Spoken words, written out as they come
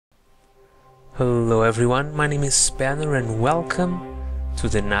Hello everyone, my name is Spanner and welcome to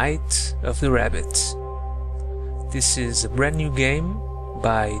the Night of the Rabbit. This is a brand new game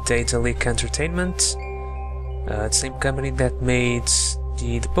by Daedalic Entertainment, the same company that made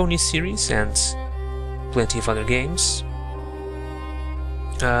the Pony series and plenty of other games.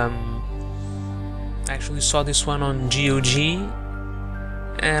 I actually saw this one on GOG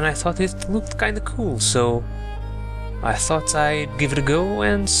and I thought it looked kinda cool, so I thought I'd give it a go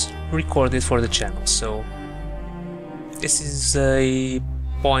and record it for the channel. So this is a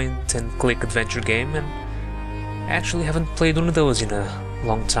point and click adventure game, and I actually haven't played one of those in a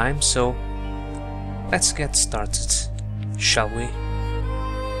long time, so let's get started, shall we?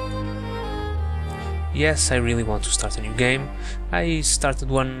 Yes, I really want to start a new game. I started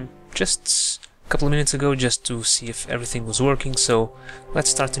one just a couple of minutes ago just to see if everything was working, so let's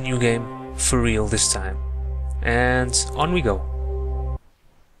start a new game for real this time. And on we go.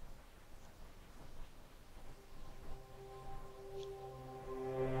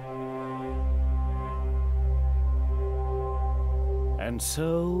 And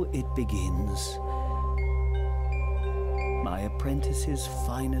so it begins. My apprentice's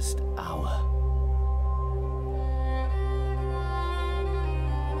finest hour.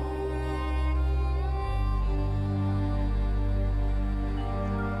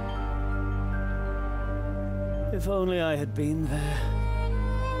 If only I had been there.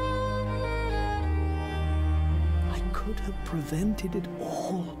 I could have prevented it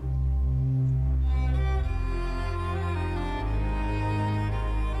all.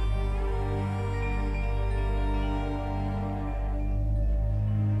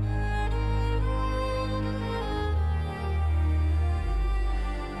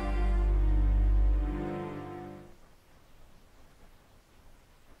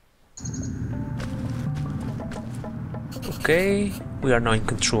 Okay, we are now in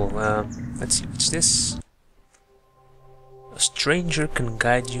control. Let's see, what's this? A stranger can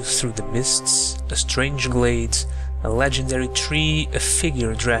guide you through the mists, a strange glade, a legendary tree, a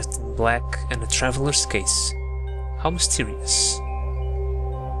figure dressed in black, and a traveler's case. How mysterious.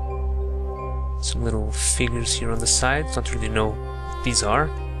 Some little figures here on the side, don't really know what these are.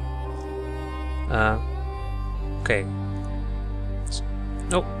 Okay.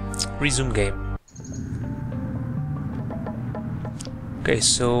 Nope, resume game. Okay,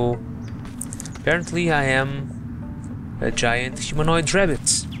 so apparently I am a giant humanoid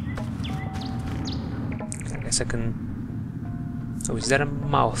rabbit. Okay, I guess I can... Oh, is that a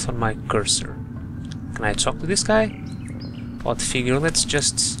mouth on my cursor? Can I talk to this guy? Odd figure, let's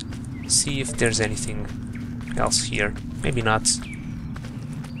just see if there's anything else here. Maybe not.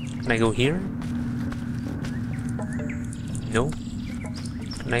 Can I go here? No.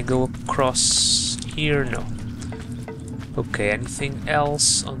 Can I go across here? No. Okay, anything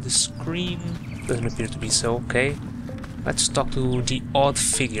else on the screen? Doesn't appear to be so. Okay, let's talk to the odd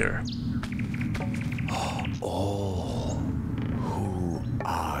figure. Oh, who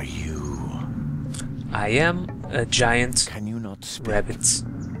are you? I am a giant Can you not speak? rabbit.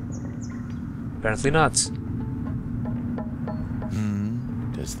 Apparently not.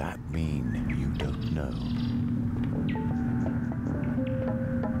 Does that mean you don't know?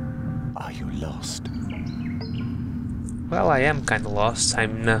 Are you lost? Well, I am kinda lost.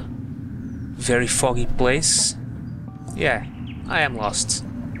 I'm in a very foggy place. Yeah, I am lost.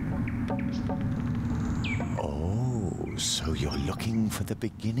 Oh, so you're looking for the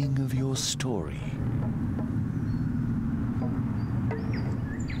beginning of your story.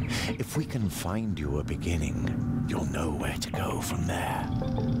 If we can find you a beginning, you'll know where to go from there.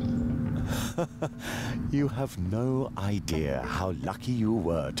 You have no idea how lucky you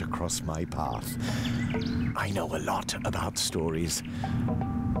were to cross my path. I know a lot about stories.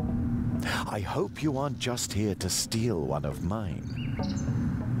 I hope you aren't just here to steal one of mine.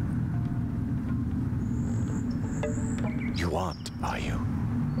 You aren't, are you?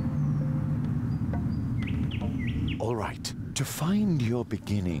 All right. To find your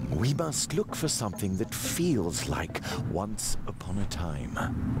beginning, we must look for something that feels like once upon a time.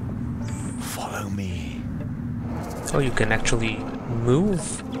 Follow me. Oh, you can actually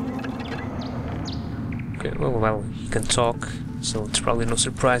move? Okay, well, he can talk, so it's probably no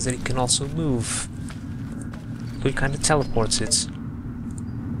surprise that he can also move. So he kinda teleports it.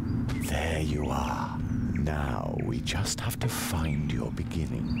 There you are. Now we just have to find your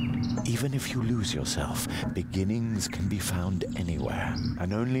beginning. Even if you lose yourself, beginnings can be found anywhere,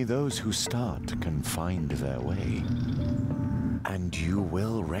 and only those who start can find their way. And you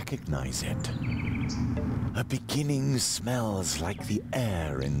will recognize it. A beginning smells like the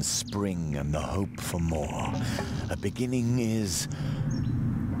air in spring and the hope for more. A beginning is...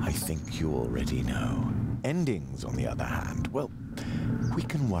 I I think you already know. Endings, on the other hand, well, we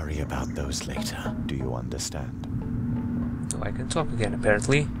can worry about those later. Do you understand? Oh, I can talk again,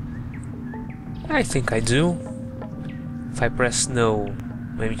 apparently. I think I do. If I press no,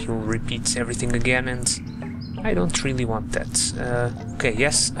 maybe he'll repeat everything again, and I don't really want that. Okay,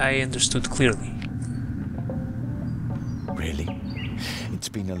 yes, I understood clearly. Really? It's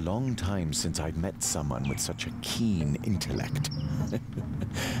been a long time since I've met someone with such a keen intellect.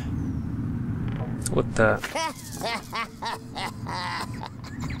 What the...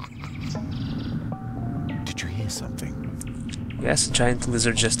 Did you hear something? Yes, a giant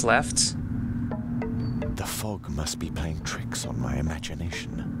lizard just left. The fog must be playing tricks on my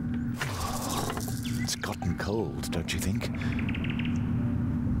imagination. It's gotten cold, don't you think?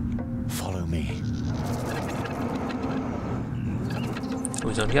 Follow me. Oh,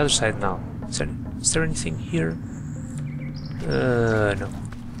 he's on the other side now. Is there anything here? No.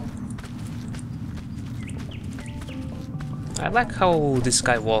 I like how this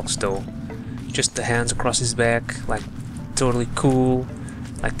guy walks, though. Just the hands across his back, like totally cool.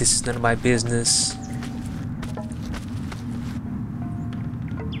 Like this is none of my business.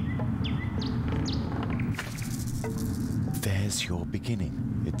 There's your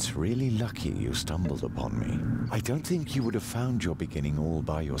beginning. It's really lucky you stumbled upon me. I don't think you would have found your beginning all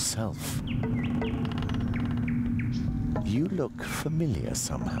by yourself. You look familiar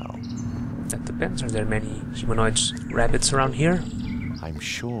somehow. That depends. Are there many humanoid rabbits around here? I'm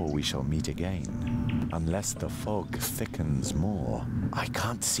sure we shall meet again, unless the fog thickens more. I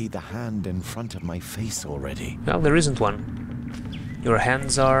can't see the hand in front of my face already. Well, there isn't one. Your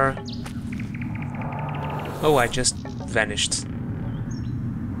hands are... Oh, I just vanished.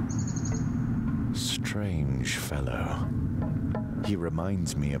 Strange fellow. He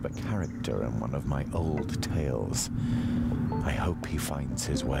reminds me of a character in one of my old tales. I hope he finds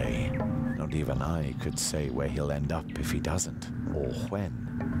his way. Not even I could say where he'll end up if he doesn't, or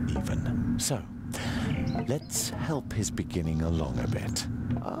when, even. So, let's help his beginning along a bit.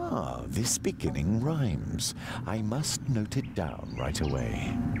 Ah, this beginning rhymes. I must note it down right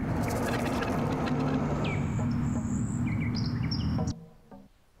away.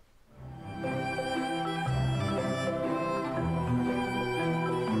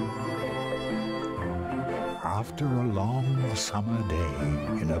 After a long summer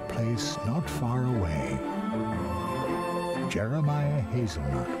day in a place not far away, Jeremiah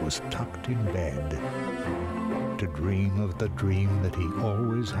Hazelnut was tucked in bed to dream of the dream that he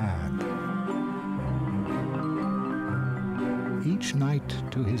always had. Each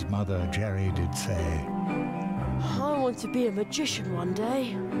night to his mother, Jerry did say, I want to be a magician one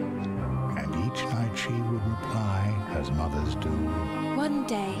day. and each night she would reply, as mothers do, One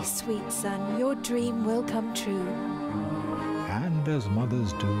day, sweet son, your dream will come true. and as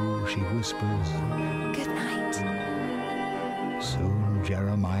mothers do, she whispers, Good night. soon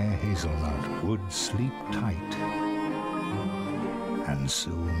Jeremiah Hazelnut would sleep tight. And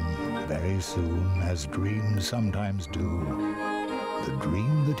soon, very soon, as dreams sometimes do, the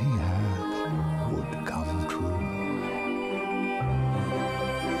dream that he had would come true.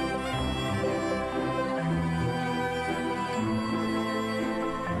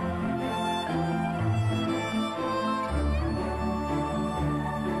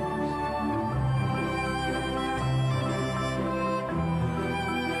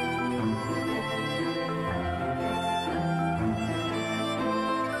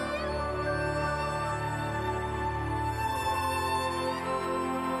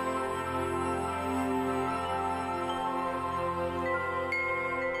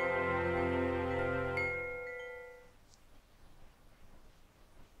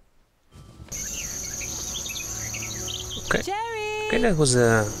 Okay. Jerry! Okay, that was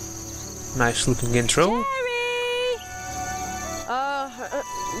a nice looking intro. Jerry!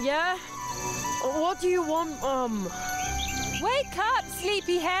 Yeah? What do you want, Wake up,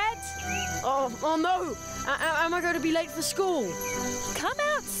 sleepyhead! Oh no! Am I going to be late for school? Come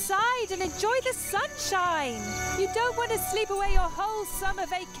outside and enjoy the sunshine. You don't want to sleep away your whole summer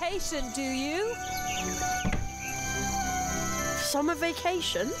vacation, do you? Summer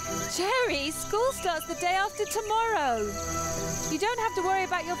vacation? Jerry, school starts the day after tomorrow. You don't have to worry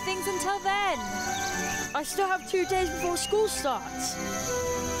about your things until then. I still have 2 days before school starts.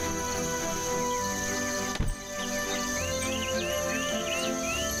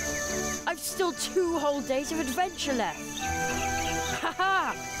 I've still 2 whole days of adventure left.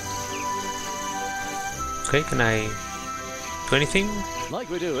 Haha! Okay, can I do anything? Like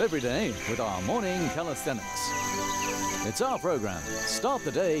we do every day with our morning calisthenics. It's our program. Start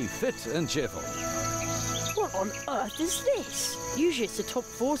the day fit and cheerful. on earth is this? Usually it's the top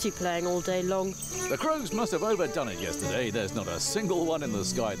 40 playing all day long. The crows must have overdone it yesterday. There's not a single one in the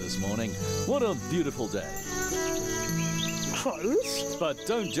sky this morning. What a beautiful day. Crows? But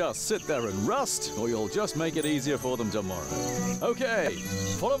don't just sit there and rust, or you'll just make it easier for them tomorrow. Okay,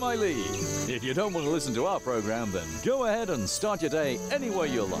 follow my lead. If you don't want to listen to our program, then go ahead and start your day any way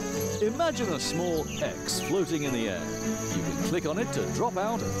you like. Imagine a small X floating in the air. You can click on it to drop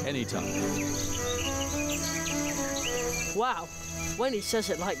out at any time. Wow. When he says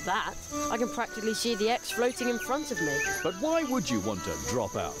it like that, I can practically see the X floating in front of me. But why would you want to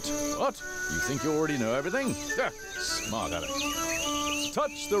drop out? What? You think you already know everything? Smart aleck.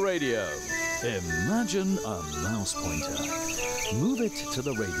 Touch the radio. Imagine a mouse pointer. Move it to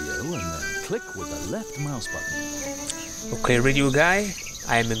the radio and then click with the left mouse button. Okay, radio guy,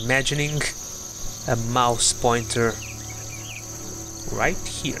 I'm imagining a mouse pointer right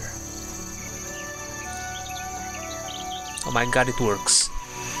here. Oh my god, it works.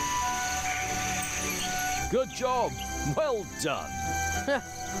 Good job. Well done.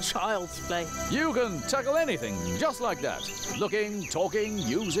 Child's play. You can tackle anything just like that. Looking, talking,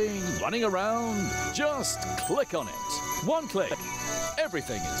 using, running around. Just click on it. One click.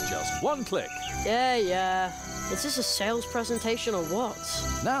 Everything is just one click. Yeah. Is this a sales presentation or what?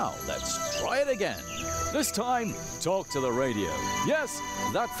 Now, let's try it again. This time, talk to the radio. Yes,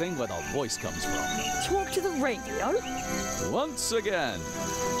 that thing where the voice comes from. Talk to the radio? Once again,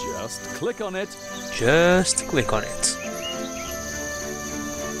 just click on it. Just click on it.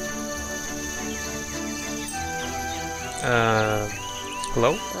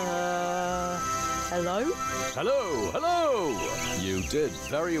 Hello? Hello? Hello! You did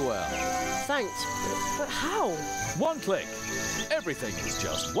very well. Thanks, but how? One click. Everything is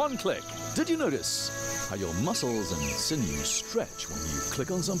just one click. Did you notice how your muscles and sinews stretch when you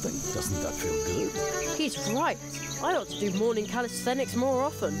click on something? Doesn't that feel good? He's right. I ought to do morning calisthenics more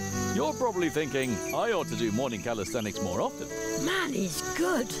often. You're probably thinking, I ought to do morning calisthenics more often. Man, he's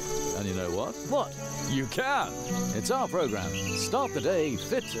good. And you know what? What? You can. It's our program. Start the day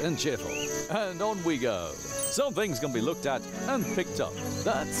fit and cheerful. And on we go. Some things can be looked at and picked up.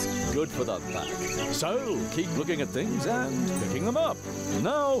 That's good for the back. So keep looking at things and picking them up.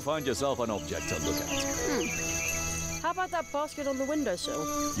 Now find yourself an object to look at. How about that basket on the windowsill?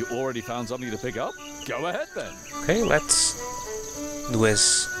 You already found something to pick up? Go ahead then. Okay, let's do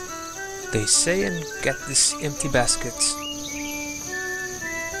as they say and get this empty basket.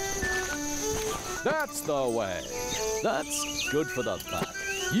 That's the way. That's good for the back.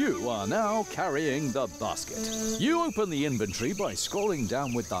 You are now carrying the basket. You open the inventory by scrolling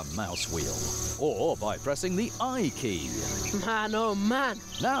down with the mouse wheel, or by pressing the I key. Man, oh man.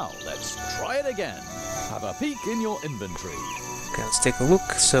 Now, let's try it again. Have a peek in your inventory. Okay, let's take a look.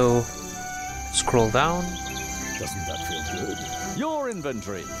 So, scroll down. Doesn't that feel good? Your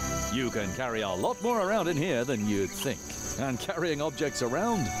inventory. You can carry a lot more around in here than you'd think. And carrying objects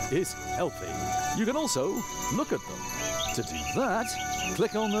around is healthy. You can also look at them. To do that,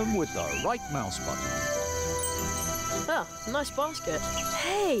 click on them with the right mouse button. Ah, nice basket.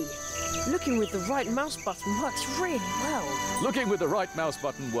 Hey, looking with the right mouse button works really well. Looking with the right mouse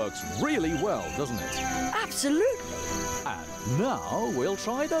button works really well, doesn't it? Absolutely. And now we'll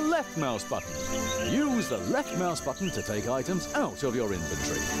try the left mouse button. Use the left mouse button to take items out of your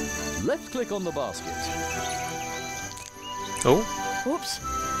inventory. Left click on the basket. Oh, Whoops,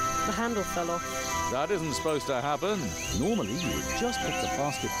 the handle fell off. That isn't supposed to happen. Normally, you would just pick the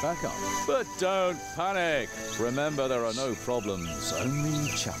basket back up. But don't panic. Remember, there are no problems, only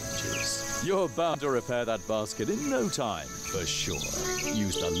challenges. You're bound to repair that basket in no time, for sure.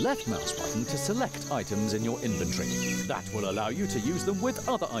 Use the left mouse button to select items in your inventory. That will allow you to use them with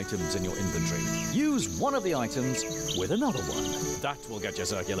other items in your inventory. Use one of the items with another one. That will get your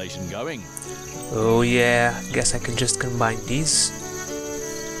circulation going. oh yeah, guess I can just combine these.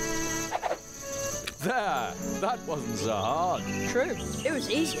 There! That wasn't so hard. True, it was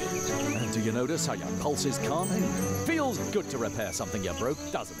easy. And do you notice how your pulse is calming? Feels good to repair something you broke,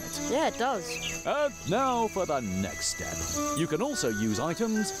 doesn't it? Yeah, it does. And now for the next step. You can also use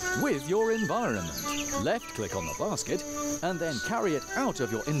items with your environment. Left-click on the basket, and then carry it out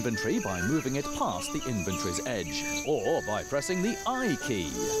of your inventory by moving it past the inventory's edge, or by pressing the I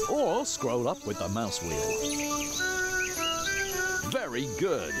key, or scroll up with the mouse wheel. Very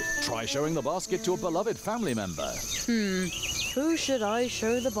good. Try showing the basket to a beloved family member. Who should I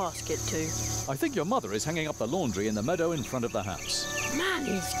show the basket to? I think your mother is hanging up the laundry in the meadow in front of the house. Man,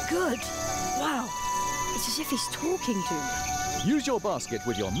 he's good. Wow, it's as if he's talking to me. Use your basket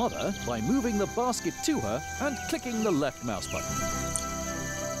with your mother by moving the basket to her and clicking the left mouse button.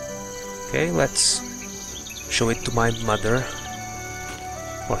 Okay, let's show it to my mother.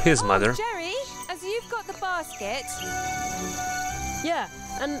 Or his mother. Jerry, as you've got the basket. Yeah,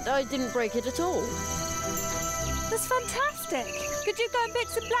 and I didn't break it at all. That's fantastic. Could you go and pick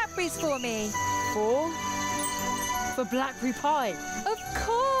some blackberries for me? For blackberry pie. Of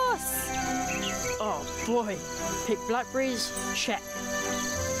course. Oh boy, pick blackberries, check.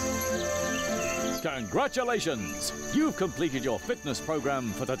 Congratulations! You've completed your fitness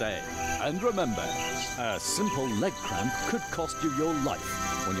program for today. And remember, a simple leg cramp could cost you your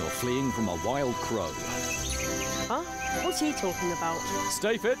life when you're fleeing from a wild crow. Huh? What's he talking about?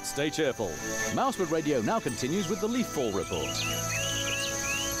 Stay fit, stay cheerful. Mousewood Radio now continues with the leaf fall report.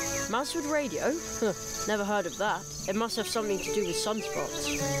 Mousewood Radio? Huh, never heard of that. It must have something to do with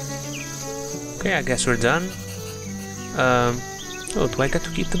sunspots. Okay, I guess we're done. Oh, do I get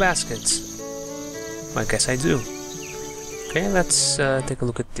to keep the baskets? I guess I do. Okay, let's take a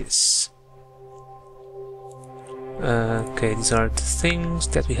look at this. Okay, these are the things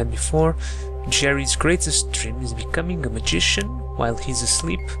that we had before. Jerry's greatest dream is becoming a magician while he's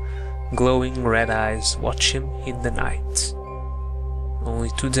asleep. Glowing red eyes watch him in the night.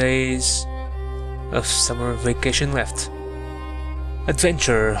 Only 2 days of summer vacation left.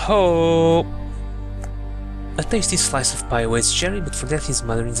 Adventure! Ho! A tasty slice of pie awaits Jerry, but for that his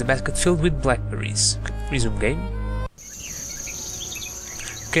mother needs a basket filled with blackberries. Resume game.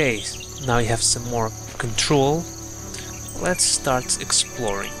 Okay, now you have some more control. Let's start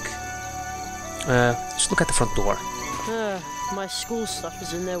exploring. Just look at the front door. My school stuff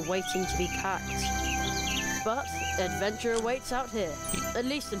is in there waiting to be packed. But adventure awaits out here, at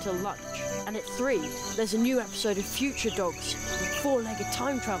least until lunch. And at 3, there's a new episode of Future Dogs, 4-legged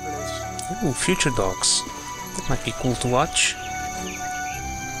time travelers. Ooh, Future Dogs. That might be cool to watch.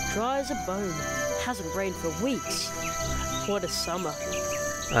 Dry as a bone. Hasn't rained for weeks. What a summer.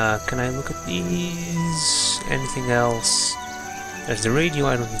 Can I look at these? Anything else? There's the radio.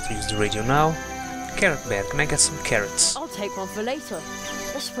 I don't need to use the radio now. Carrot bed. Can I get some carrots? I'll take one for later.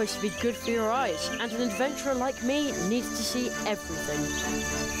 They're supposed to be good for your eyes, and an adventurer like me needs to see everything.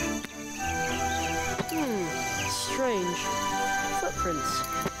 Strange. Footprints.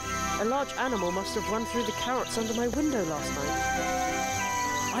 A large animal must have run through the carrots under my window last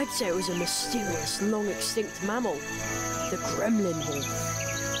night. I'd say it was a mysterious, long-extinct mammal. The gremlin wolf.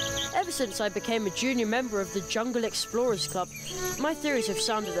 Ever since I became a junior member of the Jungle Explorers Club, my theories have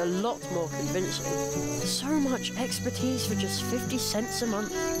sounded a lot more convincing. So much expertise for just 50 cents a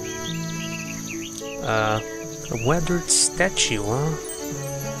month. A weathered statue, huh?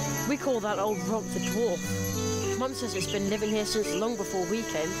 We call that old rock the dwarf. Mum says it's been living here since long before we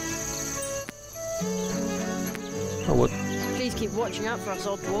came. Oh, what? Please keep watching out for us,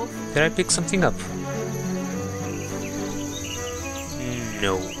 old dwarf. Did I pick something up?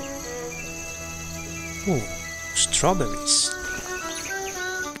 No. Ooh, strawberries.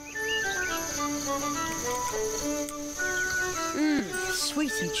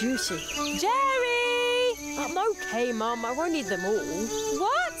 Sweet and juicy. Jerry! I'm okay, Mum. I won't eat them all.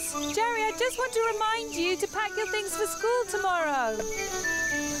 What? Jerry, I just want to remind you to pack your things for school tomorrow.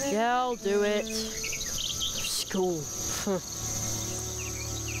 Yeah, I'll do it. School.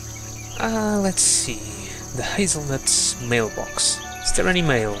 Let's see. The hazelnut mailbox. Is there any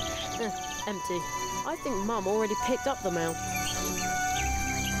mail? Empty. I think Mum already picked up the mail.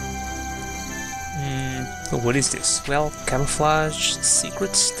 Oh, what is this? Well, camouflage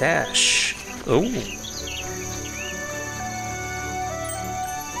secret stash. Oh.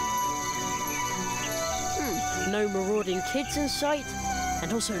 No marauding kids in sight,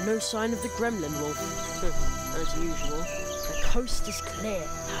 and also no sign of the gremlin wolf. As usual. The coast is clear.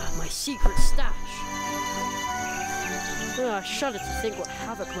 My secret stash. I shudder to think what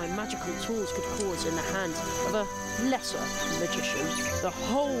havoc my magical tools could cause in the hands of a lesser magician. The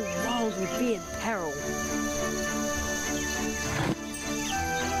whole world would be in peril.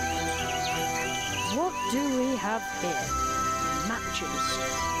 What do we have here? Matches,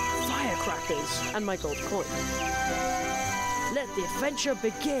 firecrackers, and my gold coin. Let the adventure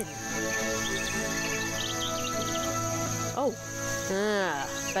begin. Oh,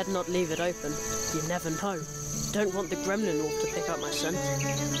 better not leave it open. You never know. Don't want the gremlin wolf to pick up my scent.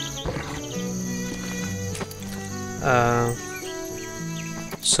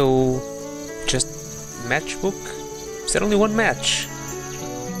 So just matchbook? Is there only one match?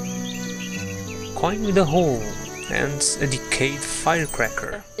 Coin with a hole and a decayed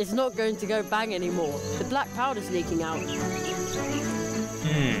firecracker. It's not going to go bang anymore. The black powder's leaking out.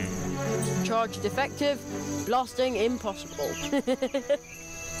 Charge defective, blasting impossible.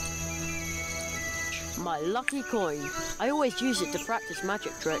 My lucky coin. I always use it to practice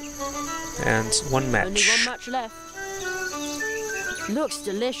magic tricks. And one match. Only one match left. Looks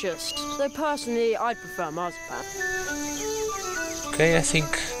delicious, though personally I'd prefer marzipan. Okay, I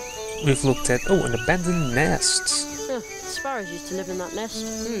think we've looked at... Oh, an abandoned nest. Sparrows used to live in that nest.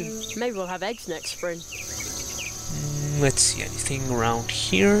 Maybe we'll have eggs next spring. Let's see, anything around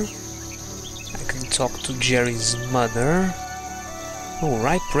here? I can talk to Jerry's mother. Oh,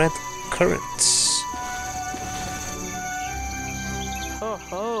 ripe red currants. Oh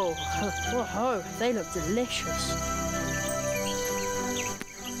ho! Oh ho! They look delicious.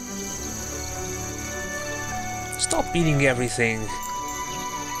 Stop eating everything.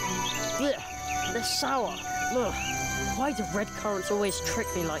 Blech, they're sour. Ugh. Why do red currants always trick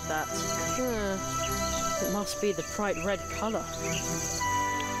me like that? It must be the bright red color.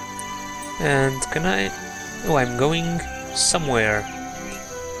 And can I... Oh, I'm going somewhere.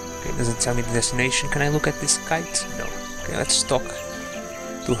 Okay, it doesn't tell me the destination. Can I look at this kite? No. Okay, let's talk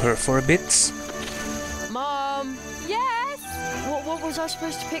to her for a bit. Mom! Yes? What was I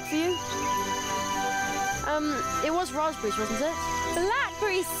supposed to pick for you? It was raspberries, wasn't it?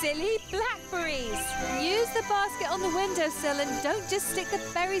 Blackberries, silly, blackberries! Use the basket on the windowsill and don't just stick the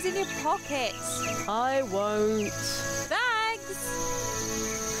berries in your pockets. I won't. Thanks!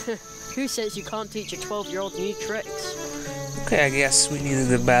 Who says you can't teach a 12-year-old new tricks? Okay, I guess we needed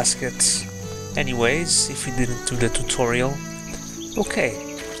the basket anyways, if we didn't do the tutorial.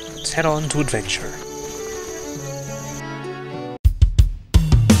 Okay, let's head on to adventure.